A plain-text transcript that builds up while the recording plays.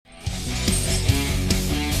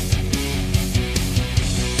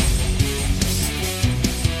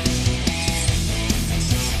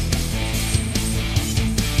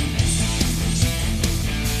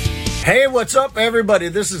Hey, what's up, everybody?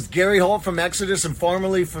 This is Gary Holt from Exodus and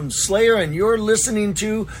formerly from Slayer, and you're listening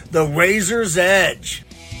to The Razor's Edge.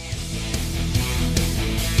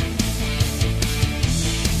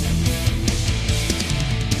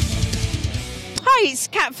 Hi, it's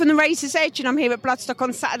Kat from The Razor's Edge, and I'm here at Bloodstock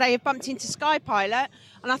on Saturday. I've bumped into Skypilot,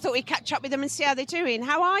 and I thought we'd catch up with them and see how they're doing.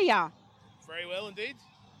 How are ya? Very well indeed.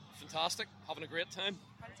 Fantastic. Having a great time.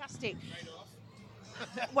 Fantastic.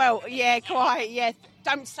 Well, yeah, quite, yeah.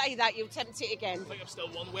 Don't say that, you'll tempt it again. I think I've still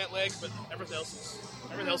one wet leg, but everything else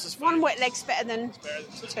is fine. One wet leg's better than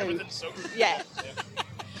two. Everything's so good. Yeah.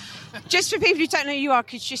 Just for people who don't know who you are,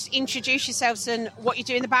 could you just introduce yourselves and what you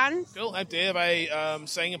do in the band? Cool. I'm Dave. I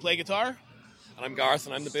sing and play guitar. And I'm Garth,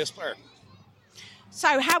 and I'm the bass player.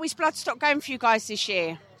 So, how is Bloodstock going for you guys this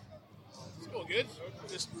year? It's going good.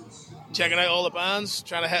 Just checking out all the bands,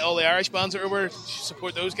 trying to hit all the Irish bands that are over,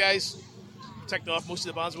 support those guys. Ticked off most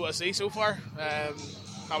of the bands we want to see so far.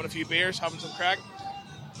 Having a few beers, having some crack,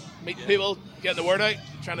 meeting people, getting the word out,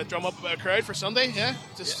 trying to drum up a bit of crowd for Sunday. Yeah,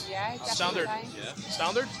 just standard. Yeah.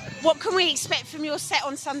 Standard. What can we expect from your set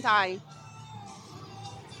on Sunday?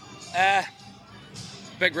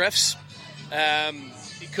 Big riffs,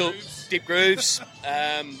 deep grooves,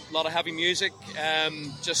 a lot of heavy music,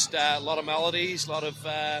 just a lot of melodies, a lot of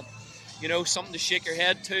something to shake your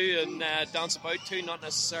head to and dance about to, not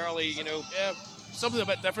necessarily, Yeah, something a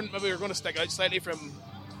bit different. Maybe we're going to stick out slightly from,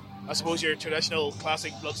 I suppose, your traditional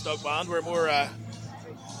classic Bloodstock band. We're more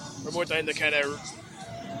down the kind of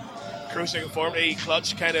cruising conformity,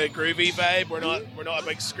 clutch kind of groovy vibe. We're not a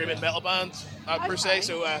big screaming metal band per se.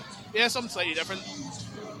 So something slightly different.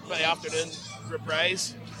 Bit of afternoon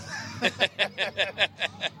reprise.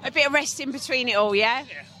 A bit of rest in between it all, yeah?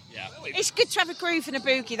 Yeah. It's good to have a groove and a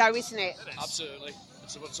boogie, though, isn't it? Absolutely.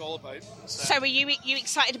 That's what it's all about. So are you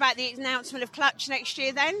excited about the announcement of Clutch next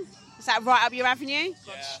year, then? Is that right up your avenue?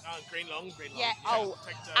 Clutch and Green Lung. Yeah,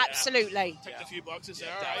 absolutely. Ticked a few boxes there.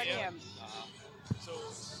 Brilliant. So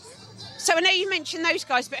So I know you mentioned those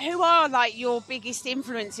guys, but who are, like, your biggest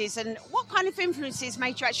influences, and what kind of influences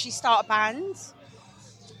made you actually start a band?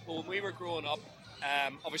 Well, when we were growing up,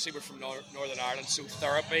 obviously we're from Northern Ireland, so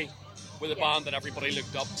Therapy were the band that everybody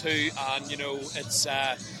looked up to, and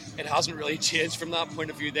it hasn't really changed from that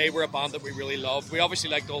point of view. They were a band that we really loved. We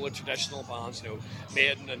obviously liked all the traditional bands,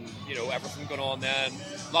 Maiden and everything going on then.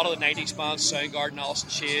 A lot of the 90s bands, Soundgarden, Alice in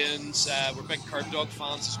Chains. We're big Curb Dog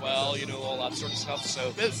fans as well, all that sort of stuff.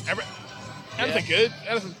 So anything good,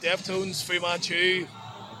 anything Deftones, Fu Manchu,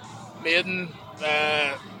 Maiden,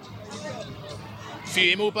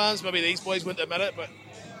 few emo bands, maybe these boys wouldn't admit it, but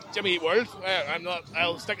Jimmy Eat World,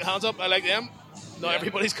 I'll stick the hands up, I like them. Not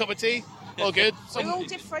everybody's cup of tea. All good. We're all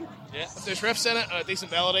different. Yeah. If there's riffs in it, a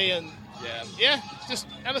decent melody, and just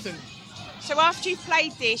anything. So after you've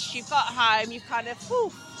played this, you've got home, you've kind of,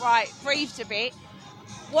 breathed a bit.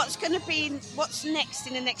 What's next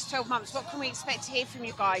in the next 12 months? What can we expect to hear from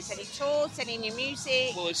you guys? Any tours, any new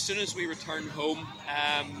music? Well, as soon as we return home,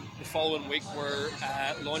 the following week we're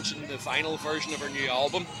launching the vinyl version of our new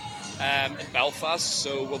album in Belfast,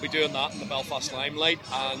 so we'll be doing that in the Belfast Limelight,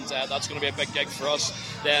 and that's going to be a big gig for us.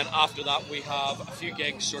 Then after that we have a few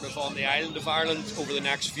gigs sort of on the island of Ireland over the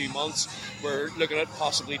next few months. We're looking at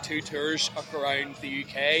possibly 2 tours up around the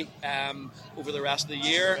UK over the rest of the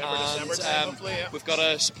year, and we've got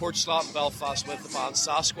a support slot in Belfast with the band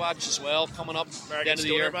Sasquatch as well coming up at the end of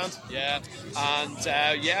the year. Band. Yeah,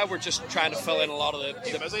 and we're just trying to fill in a lot of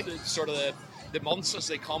the months as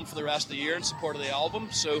they come for the rest of the year in support of the album.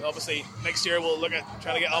 So obviously next year we'll look at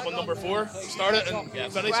trying to get album number 4 started and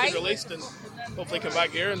finished and released, and hopefully come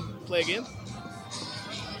back here and play again.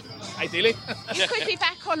 Ideally. You could be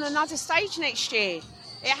back on another stage next year.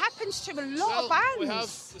 It happens to a lot of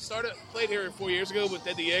bands. We played here 4 years ago with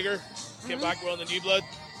Did the Jaeger. Came back, we're on the New Blood.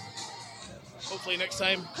 Hopefully next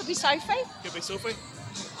time. Could be Sophie.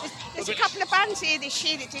 There's a couple of bands here this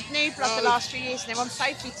year that did New Blood the last few years, and they're on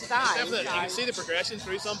Sophie today. Definitely. You can see the progression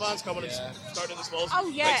through some bands coming and starting in the smalls. Oh,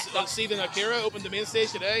 yeah. Like Steve and Akira opened the main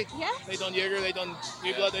stage today. Yeah. They done Jaeger, they done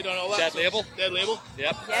New Blood, they done all that. Dead Label.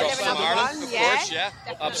 Yep. Yeah, from Ireland, of course. Yeah,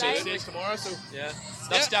 absolutely. Stage tomorrow, so yeah.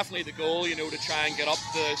 That's definitely the goal, to try and get up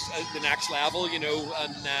the next level, and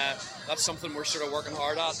that's something we're sort of working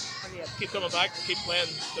hard at. Keep coming back, keep playing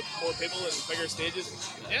the more people and bigger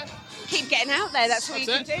stages. Yeah. Keep getting out there, that's all you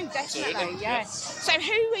can it. do, definitely, yeah. So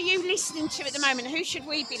who are you listening to at the moment? Who should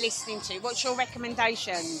we be listening to? What's your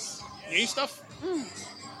recommendations? New stuff?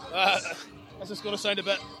 This is going to sound a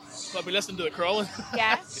bit I'll be listening to The Crawling.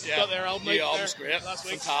 Yeah. Yeah, Got their album new out album's there great, last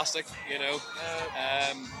week. fantastic. You know,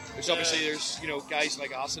 there's obviously guys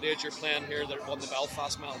like Acid Age are playing here that won the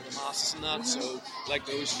Belfast Metal of the Masses and that. So like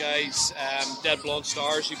those guys, Dead Blonde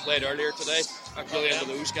Stars who played earlier today, I'm really into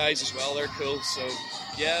those guys as well. They're cool. So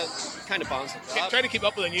yeah, kind of bands like that. Try to keep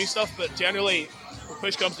up with the new stuff, but generally, when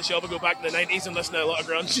push comes to shove, I go back to the 90s and listen to a lot of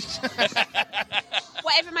grunge.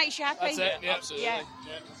 Whatever makes you happy. That's it. Yeah. Absolutely. Yeah.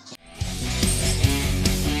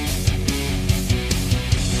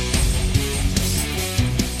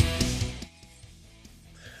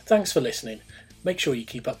 Thanks for listening. Make sure you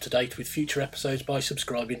keep up to date with future episodes by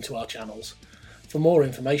subscribing to our channels. For more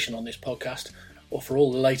information on this podcast, or for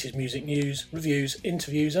all the latest music news, reviews,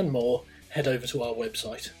 interviews and more, head over to our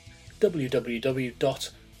website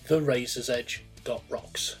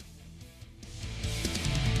www.therazorsedge.rocks.